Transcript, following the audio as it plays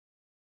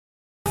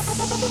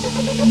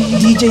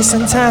DJ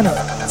Santana,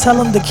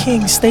 tell him the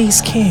king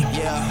stays king,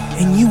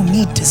 and you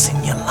need this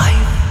in your life.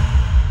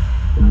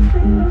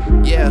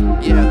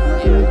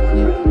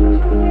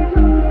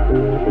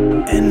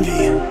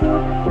 Envy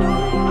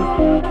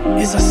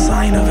is a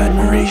sign of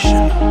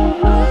admiration.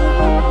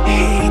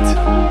 Hate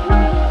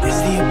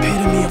is the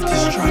epitome of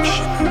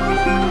destruction.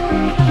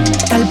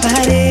 Tal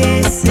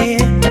parece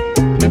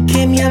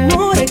que mi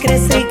amor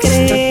crece y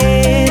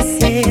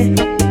crece,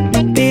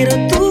 pero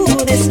tú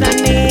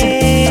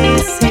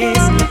desvaneces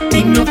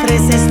y me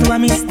ofreces tu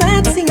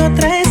amistad sin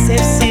otra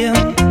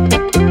excepción.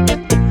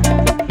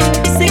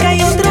 Sé que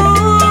hay otro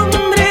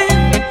hombre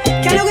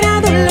que ha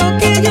logrado lo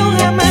que yo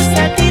jamás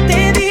a ti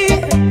te di: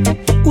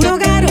 un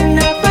hogar,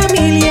 una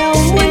familia,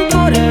 un buen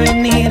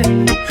porvenir.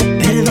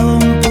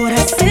 Perdón por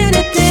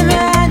hacerte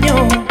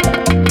daño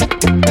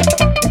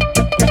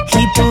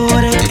y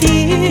por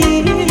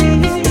ti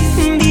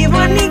vivo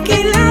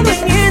aniquilado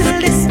en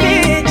el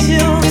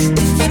despecho,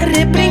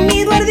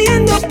 reprimido,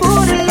 ardiendo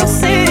por los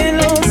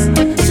celos.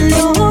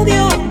 Lo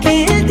odio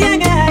que él te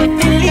haga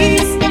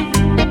feliz.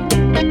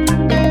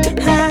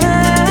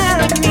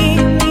 A mí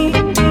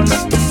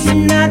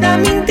nada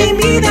me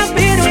intimida,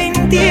 pero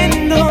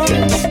entiendo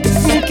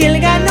que él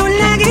ganó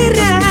la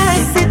guerra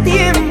hace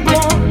tiempo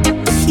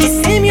y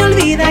se me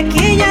olvida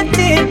que ya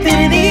te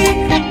perdí.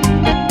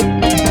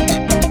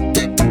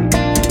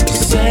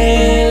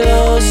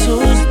 Celo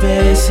sus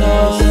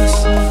besos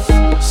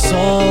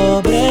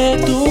sobre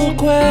tu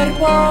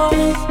cuerpo.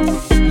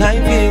 La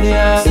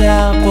envidia se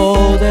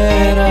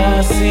apodera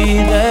así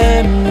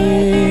de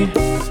mí.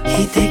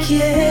 Y te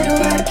quiero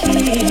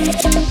aquí.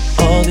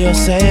 Odio a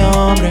ese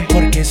hombre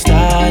porque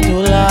está a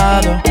tu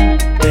lado.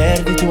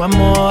 Perdí tu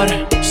amor,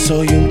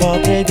 soy un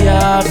pobre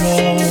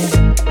diablo.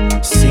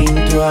 Sin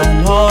tu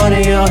amor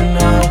yo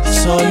no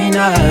soy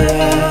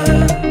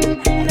nada.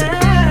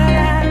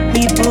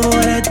 Y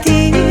por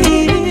ti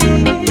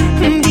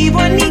vivo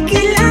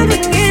aniquilado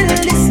en el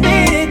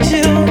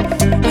despecho,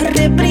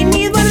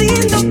 reprimido,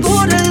 ardiendo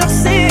por los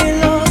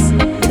celos.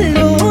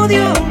 Lo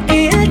odio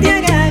que él te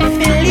haga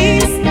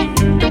feliz.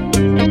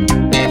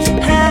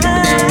 A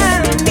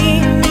mí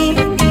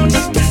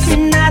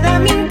nada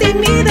me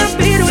intimida,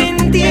 pero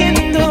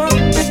entiendo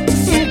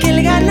que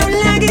él ganó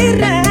la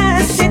guerra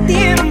hace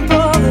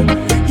tiempo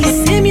y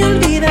se me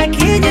olvida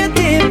que ya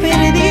te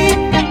perdí.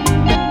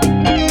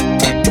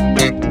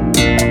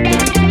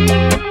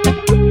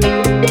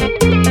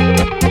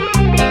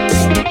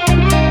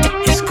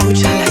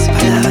 Escucha las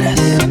palabras.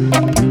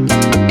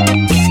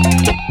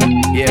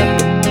 Yeah.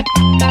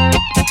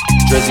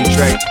 Drizzy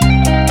Drake.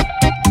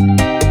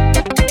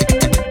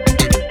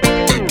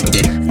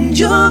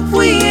 Yo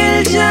fui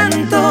el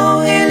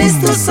llanto, él es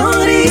tu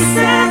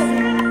sonrisa.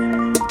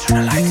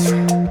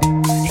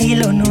 Y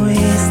lo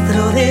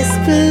nuestro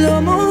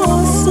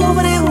desplomó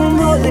sobre un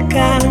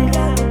volcán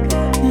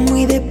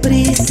muy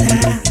deprisa.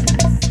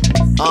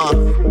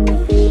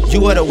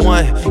 You are the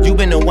one, you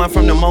been the one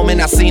from the moment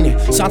I seen it.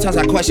 Sometimes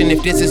I question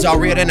if this is all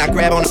real, then I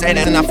grab on the sand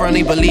and I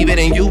firmly believe it.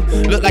 And you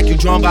look like you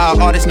drawn by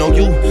an artist, no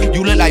you.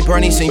 You look like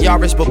Bernie and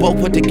Yaris, but both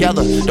put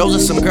together. Those are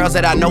some girls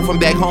that I know from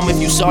back home. If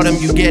you saw them,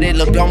 you get it.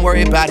 Look, don't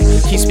worry about it.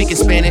 Keep speaking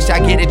Spanish, I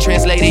get it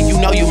translated. You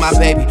know you my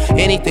baby.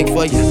 Anything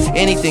for you,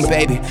 anything,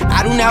 baby.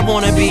 I do not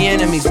wanna be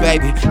enemies,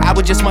 baby. I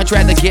would just much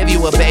rather give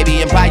you a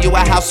baby and buy you a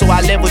house so I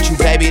live with you,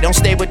 baby. Don't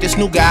stay with this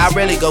new guy, I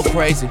really go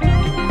crazy.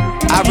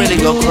 I really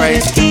go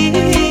crazy.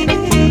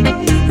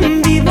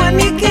 Vivo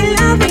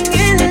aniquilado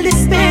en el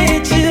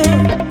despecho,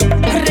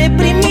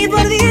 reprimido,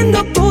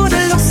 ardiendo por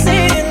los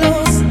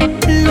celos.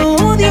 Lo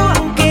odio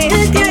aunque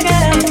él te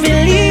haga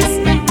feliz.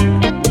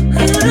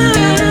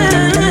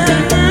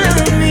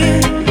 A mí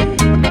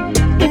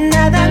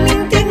nada me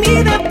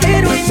intimida,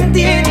 pero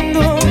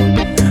entiendo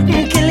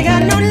que él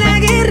ganó la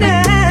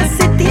guerra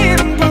hace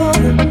tiempo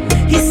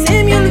y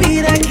se me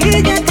olvida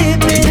que ya te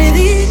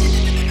perdí.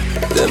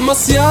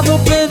 Demasiado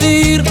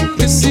pedir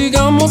que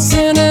sigamos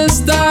en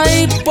esta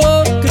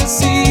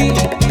hipocresía.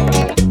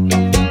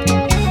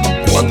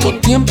 ¿Cuánto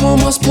tiempo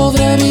más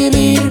podré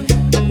vivir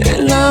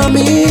en la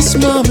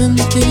misma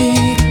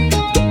mentira?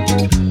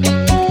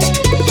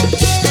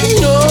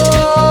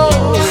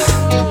 No,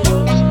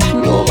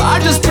 no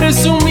vayas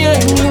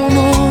presumiendo,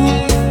 no,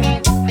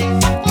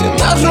 que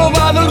me has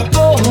robado el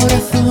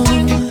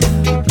corazón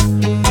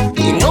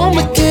y no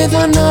me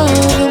queda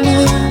nada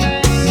más.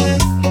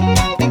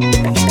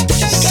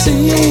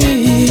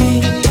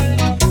 Sí,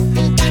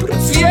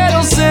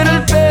 prefiero ser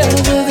el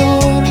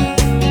perdedor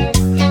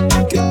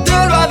que te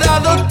lo ha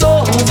dado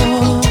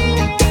todo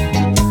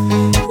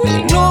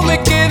y no me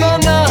queda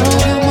nada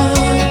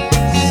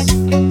más,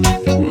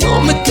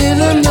 no me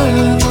queda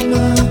nada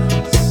más.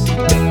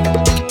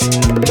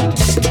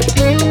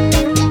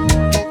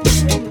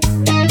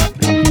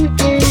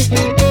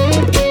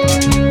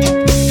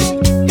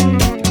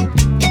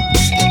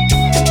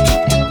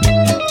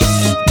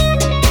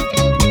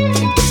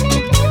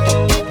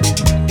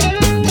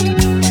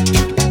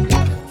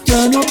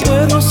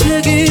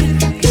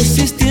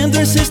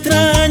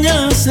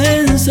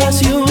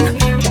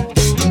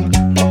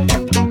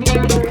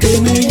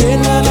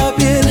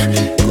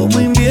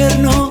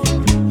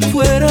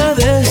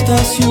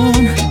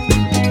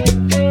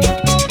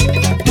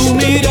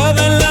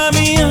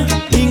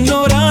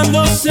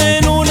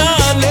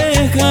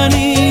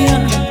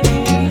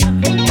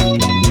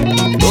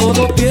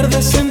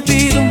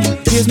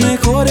 es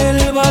mejor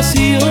el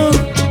vacío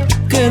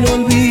que el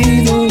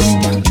olvido.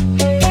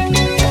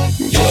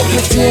 Yo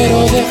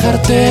prefiero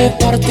dejarte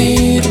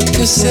partir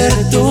que ser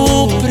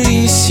tu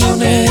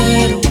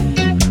prisionero.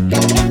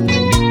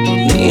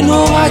 Y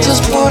no vayas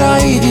por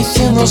ahí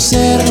diciendo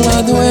ser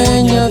la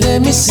dueña de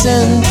mis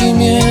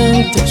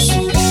sentimientos.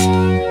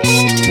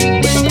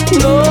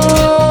 No,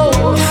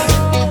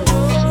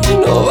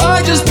 no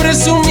vayas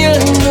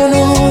presumiendo,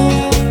 no,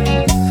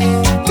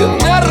 que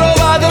me ha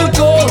robado el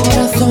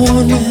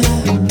corazón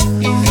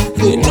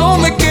y no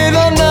me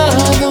queda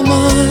nada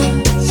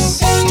más.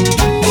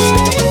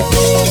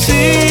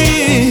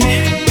 Sí,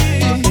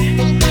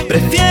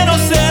 prefiero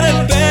ser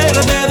el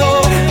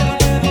perdedor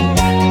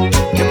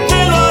que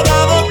te lo ha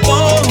dado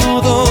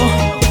todo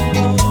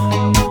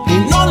y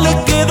no le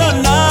queda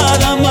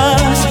nada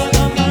más.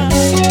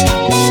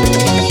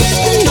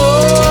 No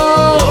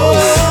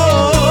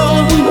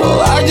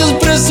vayas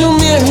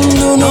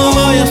presumiendo, no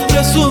vayas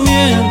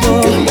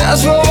presumiendo que me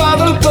has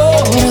robado el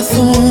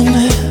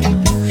corazón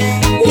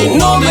y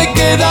no me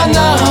queda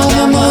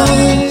nada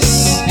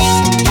más.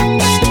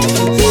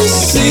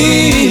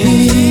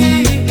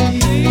 Sí,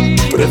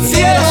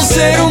 prefiero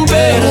ser un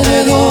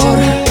perdedor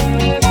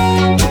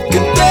que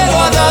te lo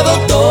ha dado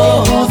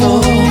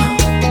todo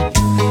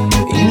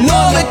y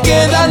no me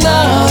queda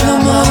nada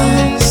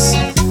más.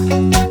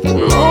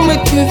 No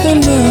me queda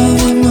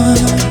nada más.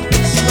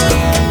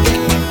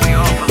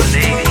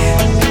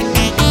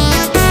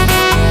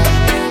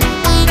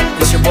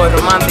 Es your boy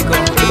romántico,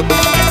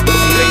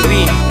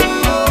 baby.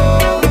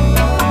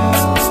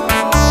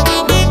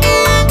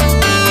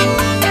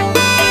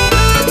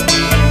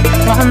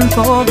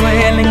 Cuánto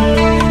duelen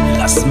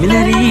las mil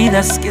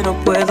heridas que no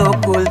puedo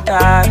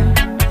ocultar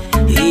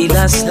y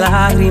las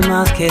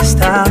lágrimas que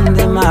están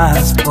de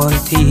más por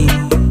ti.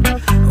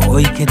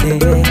 Hoy que te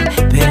he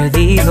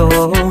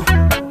perdido,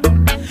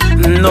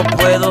 no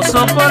puedo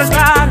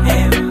soportar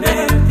en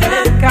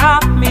verte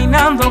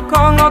caminando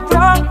con otro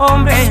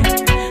hombre.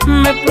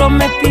 Me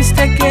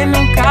prometiste que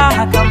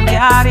nunca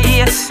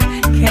cambiarías,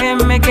 que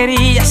me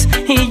querías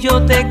y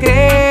yo te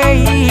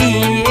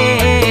creí.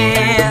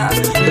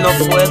 No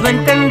puedo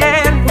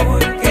entender por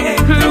qué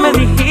me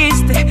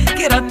dijiste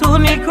que era tu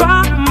único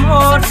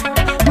amor.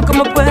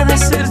 ¿Cómo puede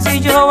ser si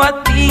yo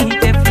a ti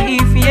te fui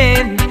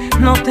fiel?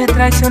 No te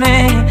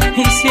traicioné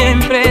y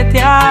siempre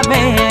te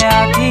amé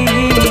a ti.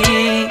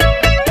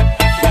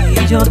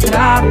 Y yo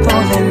trato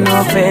de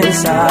no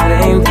pensar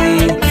en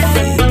ti,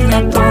 y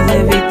trato de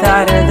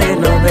evitar de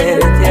no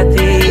verte a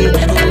ti.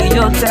 Y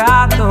yo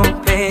trato,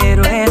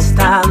 pero es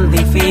tan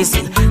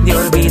difícil de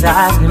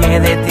olvidarme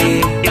de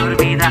ti.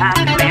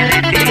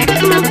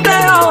 Te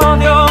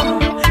odio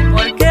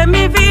porque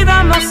mi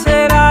vida no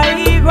será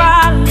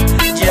igual.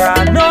 Ya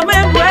no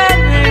me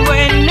vuelvo a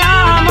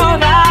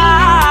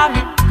enamorar.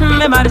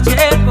 Me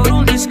marché por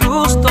un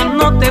disgusto,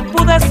 no te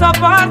pude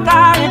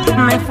soportar.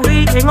 Me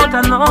fui en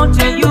otra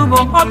noche y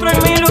hubo otro en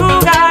mi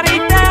lugar. Y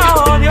te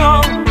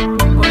odio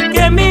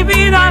porque mi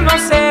vida no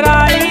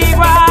será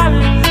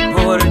igual,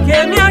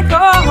 porque me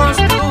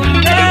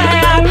acostumbré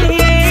a ti.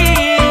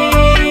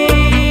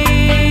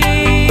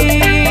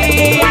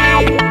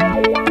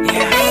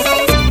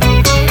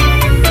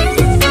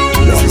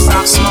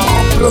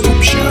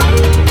 Production.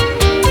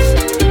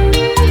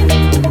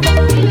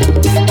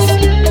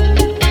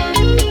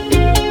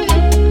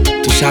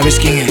 ¿Tú sabes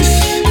quién es?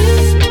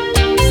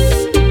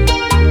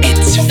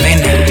 It's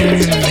Vena.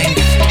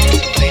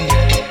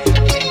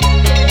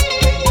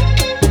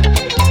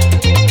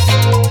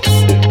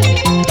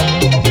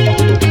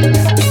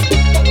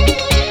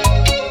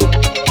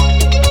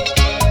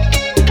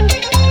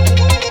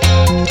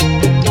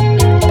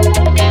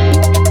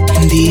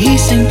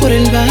 Dicen por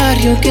el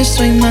barrio que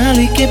soy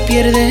malo y que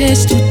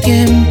pierdes tu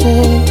tiempo,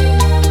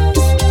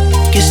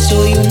 que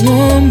soy un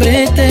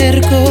hombre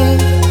terco,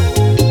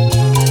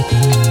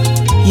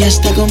 y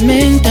hasta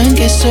comentan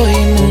que soy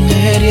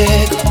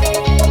mujeriego,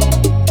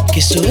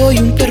 que soy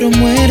un perro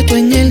muerto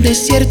en el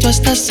desierto,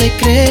 hasta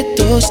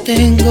secretos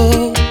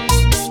tengo,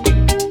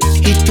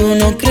 y tú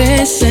no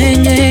crees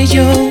en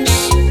ellos.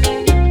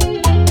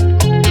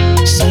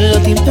 Solo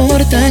te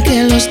importa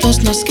que los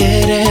dos nos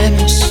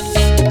queremos.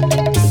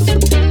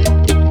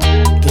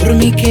 Por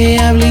mí que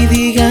hable y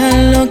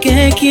digan lo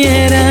que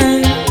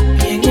quieran,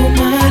 bien o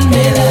mal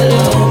me da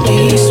lo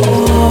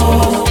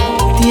mismo.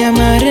 Te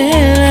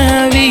amaré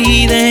la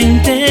vida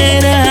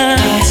entera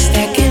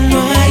hasta que no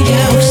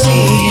haya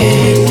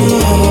oxígeno.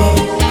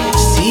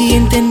 Si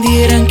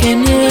entendieran que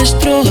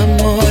nuestro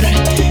amor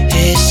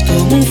es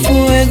como un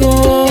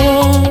fuego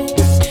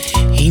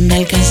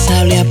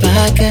inalcanzable a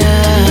apagar.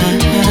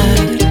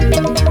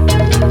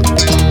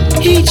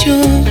 Y yo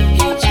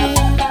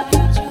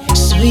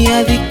soy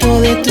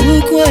adicto de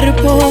tu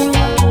cuerpo.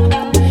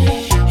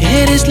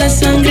 Eres la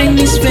sangre en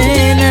mis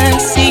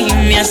venas y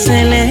me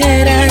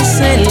aceleras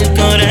el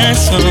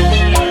corazón.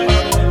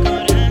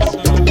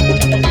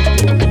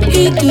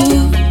 Y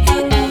tú,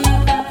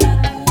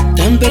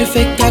 tan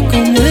perfecta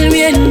como el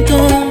viento,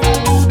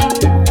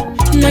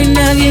 no hay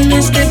nadie en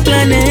este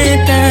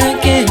planeta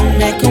que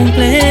me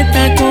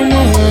completa como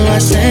lo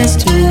haces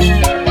tú.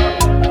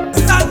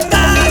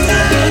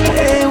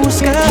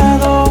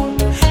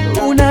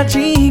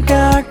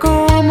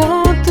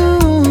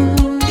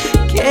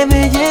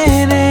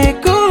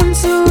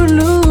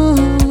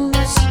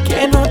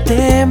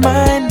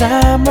 llama a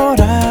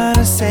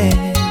enamorarse.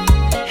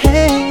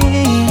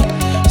 Hey,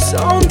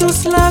 son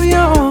tus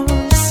labios,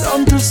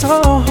 son tus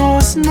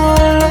ojos, no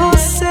lo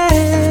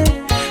sé.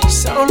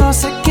 Solo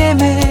sé que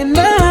me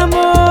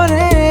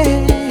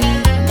enamoré.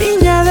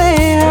 Niña,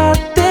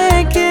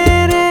 déjate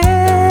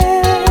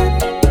querer.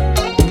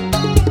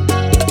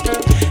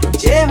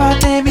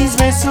 Llévate mis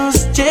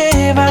besos,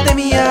 llévate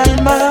mi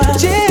alma,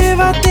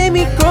 llévate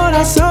mi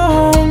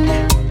corazón.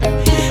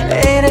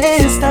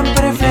 Eres tan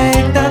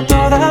perfecta,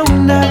 toda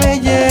una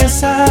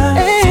belleza,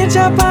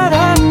 hecha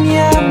para mi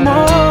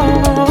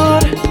amor.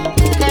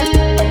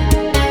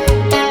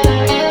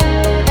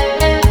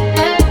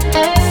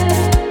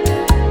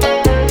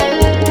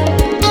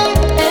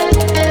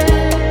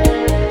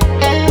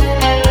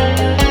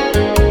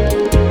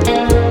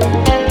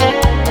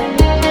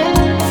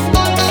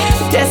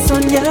 Te he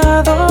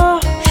soñado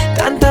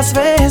tantas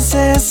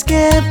veces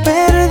que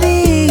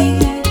perdí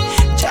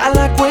ya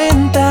la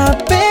cuenta,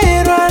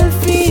 pero al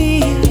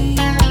fin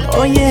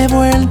hoy he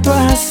vuelto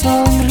a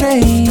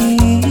sonreír.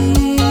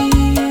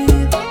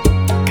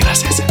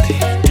 Gracias a ti.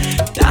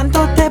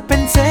 Tanto te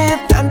pensé,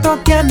 tanto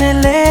te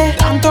anhelé,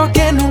 tanto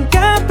que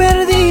nunca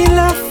perdí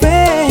la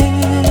fe.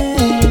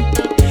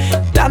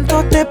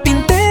 Tanto te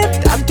pinté,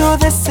 tanto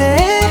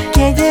deseé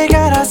que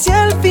llegaras y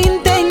al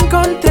fin te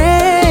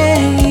encontré.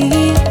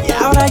 Y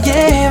ahora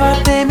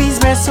llévate mis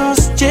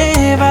besos,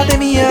 llévate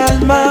mi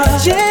alma,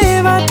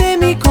 llévate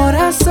mi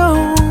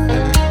corazón.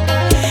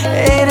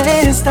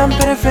 Eres tan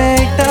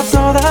perfecta,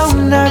 toda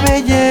una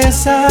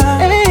belleza,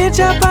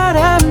 hecha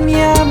para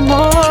mi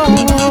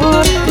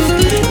amor.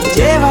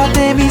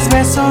 Llévate mis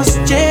besos,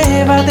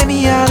 llévate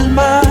mi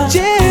alma,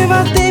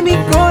 llévate mi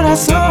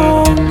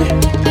corazón.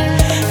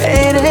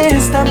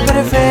 Eres tan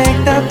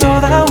perfecta,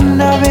 toda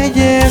una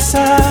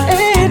belleza,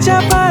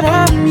 hecha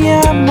para mi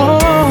amor.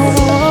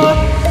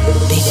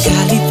 De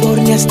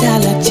California hasta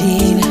la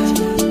China,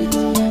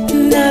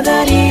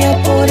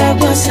 nadaría por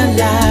aguas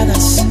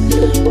saladas.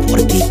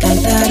 Por ti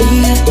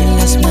cantaría en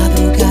las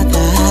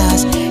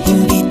madrugadas,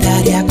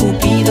 invitaría a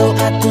Cupido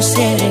a tu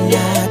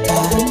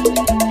serenata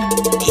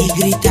y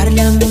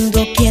gritarle al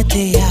mundo que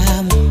te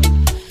amo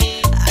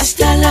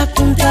hasta la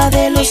punta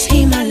de los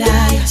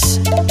Himalayas.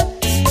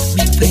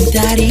 Me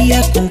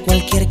enfrentaría con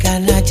cualquier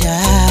canalla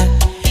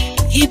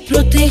y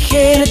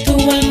proteger tu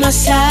alma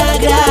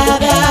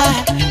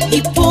sagrada.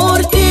 Y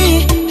por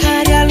ti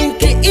haría lo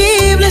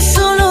increíble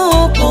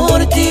solo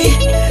por ti.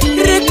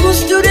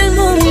 Reconstruir el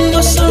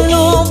mundo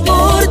solo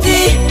por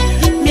ti.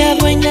 Me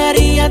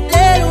adueñaría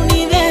del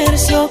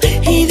universo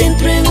y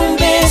dentro en un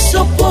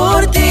beso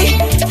por ti.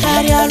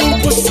 Haría lo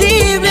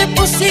imposible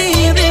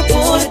posible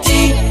por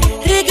ti.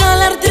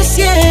 Regalarte el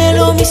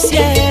cielo, mi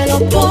cielo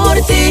por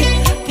ti.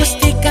 Pues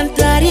te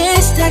cantaría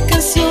esta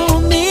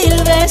canción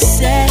 1000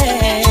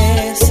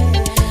 veces.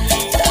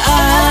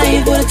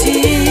 Ay, por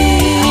ti.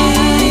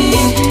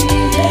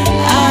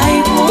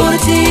 Ay, por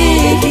ti.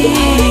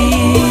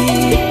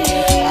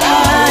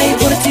 Ay,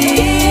 por ti.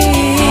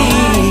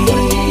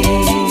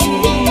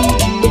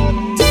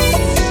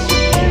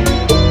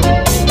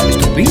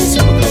 Esto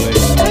piensa otra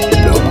vez.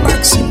 Lo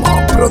máximo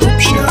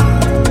producción.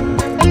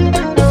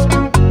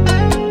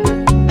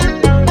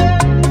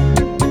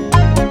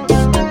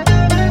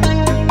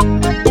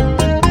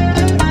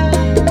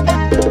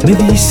 Me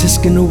dices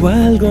que no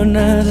valgo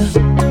nada,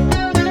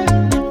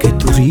 que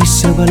tu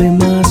risa vale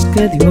más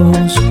que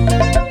Dios.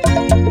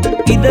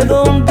 ¿Y de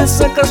dónde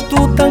sacas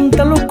tú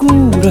tanta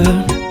locura?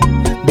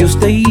 Dios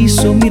te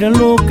hizo, mira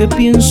lo que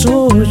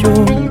pienso yo,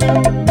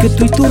 que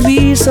tú y tu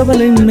risa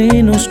valen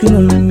menos que una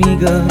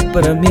hormiga.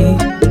 Para mí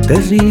te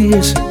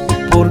ríes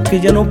porque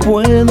ya no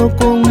puedo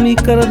con mi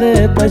cara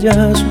de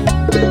payaso.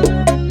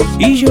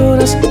 Y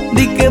lloras,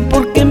 di que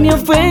por qué me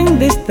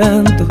ofendes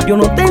tanto. Yo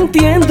no te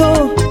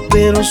entiendo,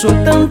 pero soy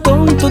tan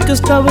tonto que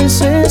hasta a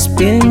veces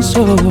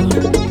pienso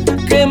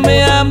que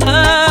me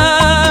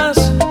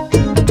amas.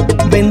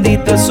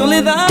 Bendita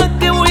soledad,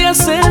 ¿qué voy a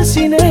hacer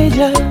sin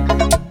ella?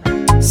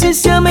 Si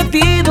se ha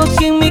metido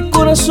aquí en mi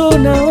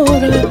corazón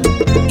ahora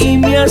y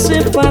me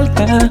hace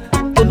falta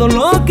todo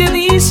lo que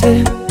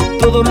dice,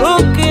 todo lo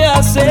que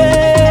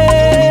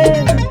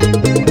hace.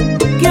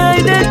 ¿Qué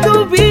hay de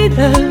tu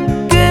vida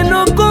que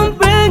no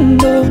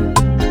comprendo?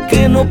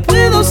 Que no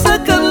puedo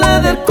sacarla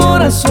del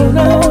corazón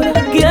ahora.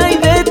 ¿Qué hay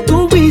de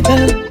tu vida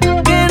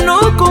que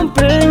no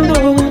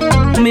comprendo?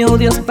 Me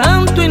odias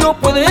tanto y no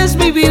puedes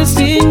vivir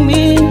sin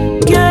mí.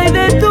 ¿Qué hay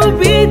de tu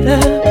vida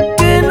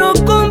que no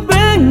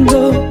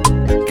comprendo?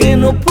 Que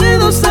no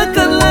puedo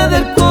sacarla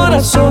del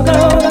corazón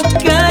ahora.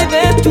 ¿Qué hay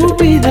de tu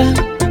vida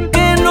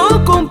que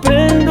no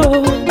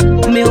comprendo?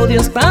 Me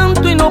odias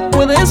tanto y no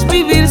puedes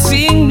vivir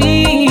sin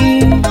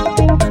mí.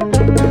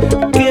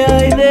 ¿Qué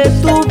hay de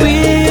tu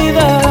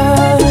vida?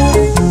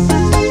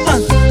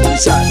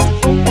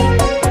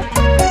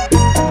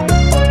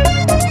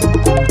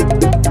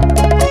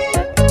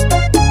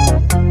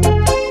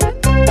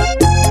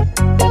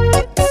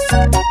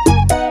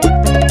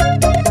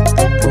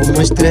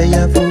 Como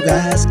estrella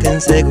fugaz que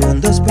en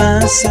segundos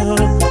pasó,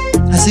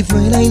 así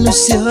fue la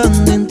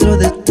ilusión dentro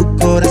de tu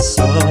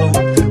corazón.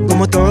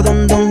 Como todo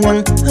un don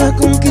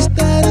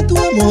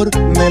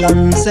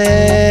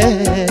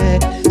abracé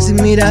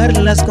sin mirar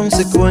las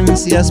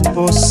consecuencias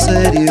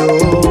posterior.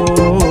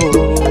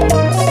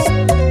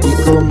 Y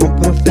como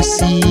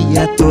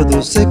profecía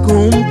todo se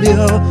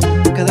cumplió,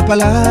 cada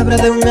palabra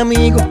de un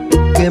amigo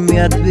que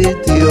me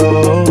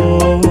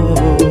advirtió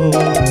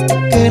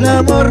que el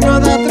amor no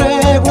da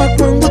tregua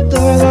cuando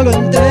todo lo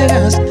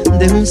entregas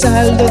de un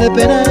saldo de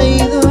pena y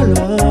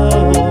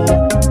dolor.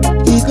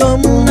 Y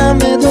como una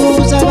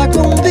medusa va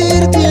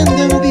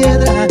convirtiendo en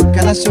piedra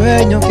cada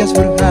sueño que has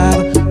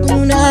forjado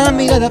con una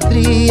mirada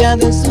fría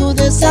de su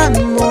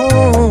desamor.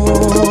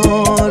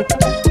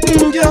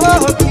 Yo quiero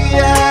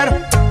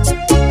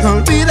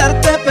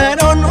olvidarte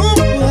pero no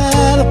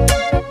puedo.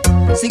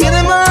 Sigue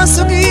de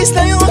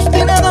masoquista y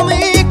obstinado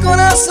mi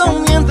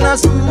corazón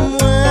mientras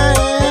muero.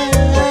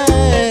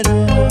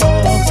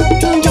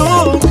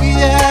 Yo quiero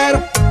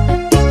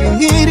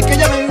fingir que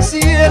ya vencí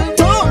el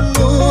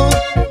dolor,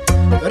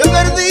 pero he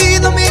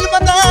perdido 1000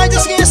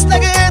 batallas en esta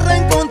guerra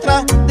en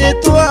contra de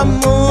tu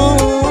amor.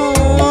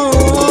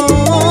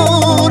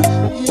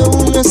 Y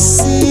aún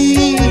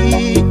así,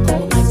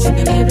 como mancha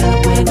que niebla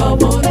no puedo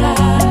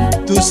borrar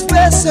tus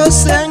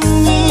besos en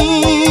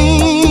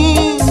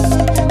mí.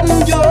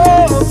 Yo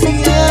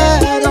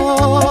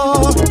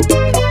quiero.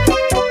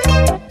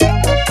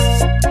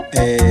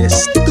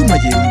 Es tu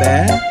Mayimbe.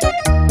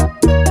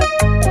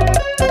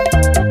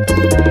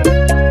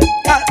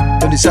 Ah,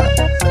 ¿dónde está?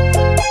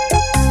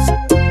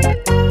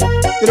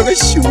 Pero qué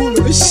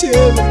chulo, qué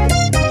chévere.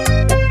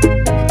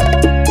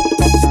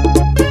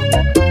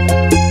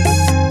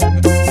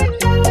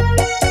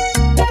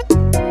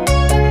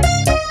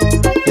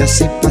 Y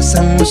así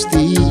pasan los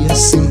días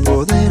sin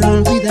poder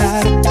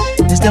olvidar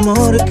este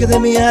amor que de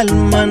mi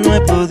alma no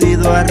he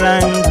podido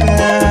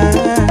arrancar.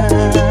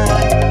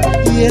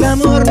 Y el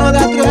amor no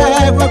da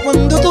tregua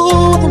cuando tú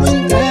lo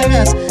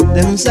entregas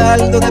de un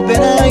saldo de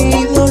pena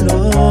y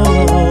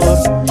dolor.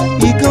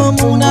 Y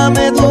como una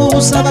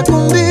medusa va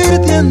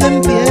convirtiendo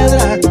en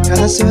piedra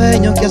cada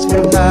sueño que has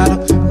forjado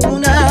con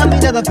una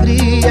mirada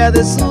fría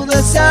de su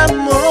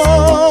desamor.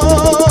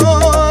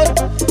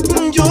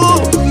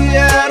 Yo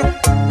quiero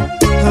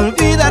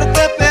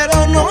olvidarte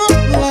pero no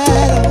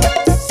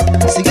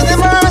puedo. Sigue de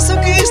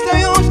masoquista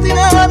y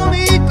obstinado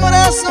mi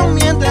corazón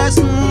mientras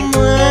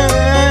muero.